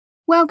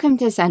Welcome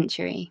to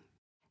Century.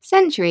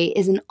 Century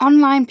is an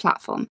online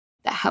platform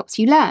that helps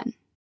you learn.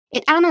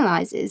 It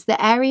analyses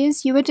the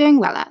areas you are doing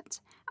well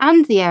at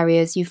and the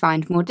areas you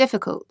find more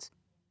difficult.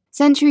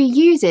 Century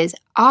uses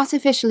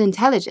artificial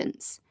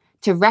intelligence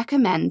to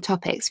recommend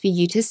topics for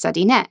you to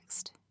study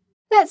next.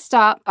 Let's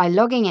start by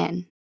logging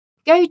in.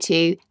 Go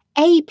to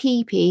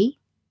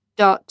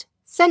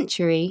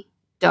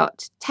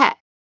app.century.tech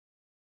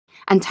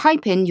and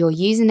type in your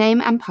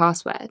username and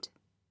password.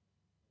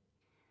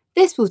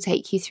 This will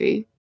take you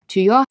through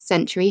to your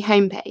Century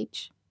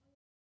homepage.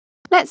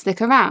 Let's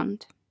look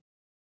around.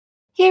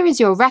 Here is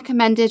your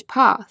recommended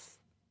path.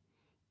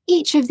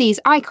 Each of these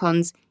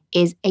icons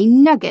is a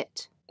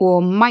nugget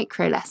or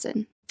micro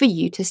lesson for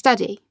you to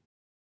study.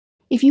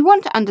 If you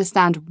want to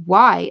understand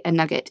why a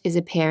nugget is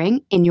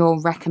appearing in your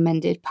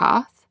recommended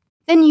path,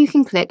 then you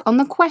can click on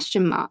the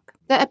question mark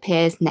that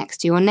appears next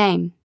to your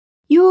name.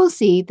 You will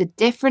see the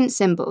different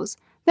symbols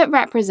that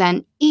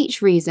represent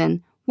each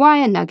reason why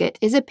a nugget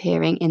is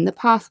appearing in the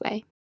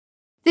pathway.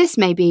 This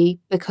may be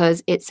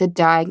because it's a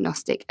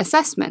diagnostic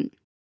assessment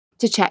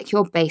to check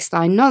your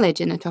baseline knowledge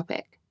in a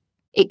topic.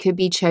 It could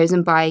be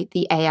chosen by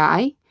the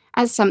AI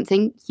as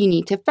something you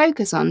need to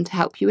focus on to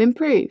help you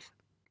improve.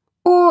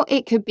 Or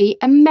it could be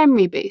a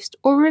memory boost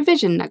or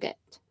revision nugget.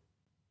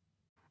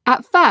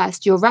 At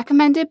first, your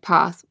recommended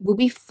path will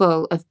be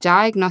full of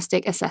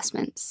diagnostic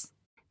assessments.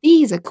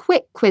 These are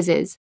quick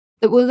quizzes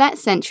that will let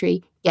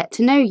Century get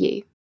to know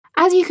you.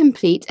 As you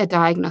complete a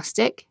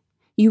diagnostic,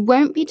 you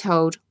won't be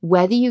told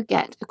whether you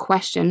get a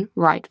question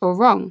right or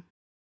wrong.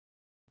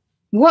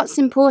 What's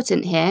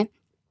important here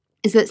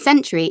is that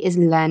Century is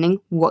learning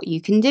what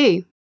you can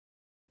do.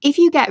 If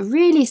you get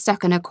really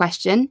stuck on a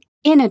question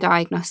in a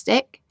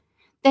diagnostic,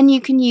 then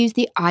you can use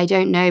the I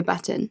don't know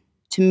button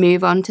to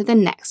move on to the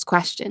next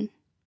question.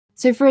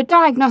 So for a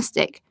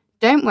diagnostic,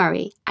 don't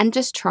worry and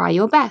just try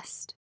your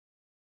best.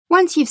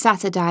 Once you've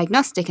sat a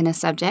diagnostic in a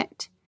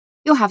subject,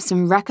 you'll have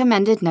some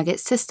recommended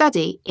nuggets to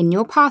study in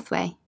your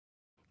pathway.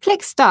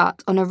 Click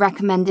Start on a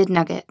recommended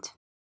nugget.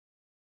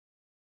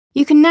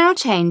 You can now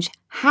change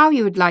how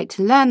you would like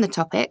to learn the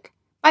topic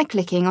by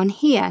clicking on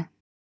here.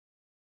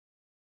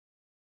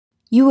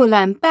 You will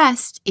learn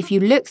best if you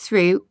look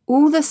through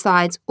all the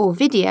slides or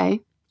video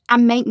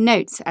and make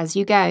notes as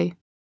you go.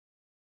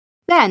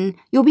 Then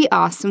you'll be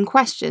asked some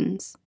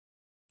questions.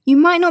 You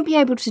might not be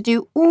able to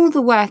do all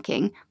the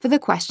working for the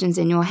questions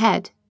in your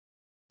head,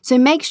 so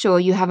make sure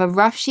you have a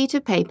rough sheet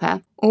of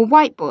paper or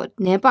whiteboard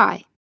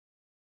nearby.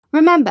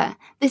 Remember,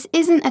 this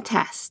isn't a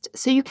test,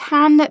 so you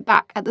can look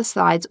back at the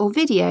slides or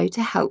video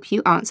to help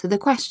you answer the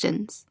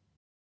questions.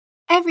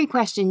 Every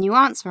question you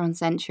answer on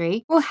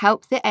Century will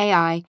help the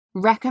AI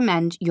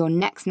recommend your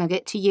next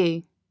nugget to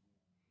you.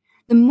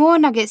 The more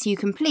nuggets you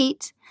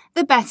complete,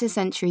 the better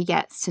Century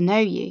gets to know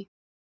you,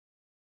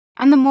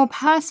 and the more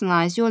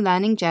personalised your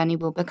learning journey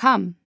will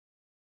become.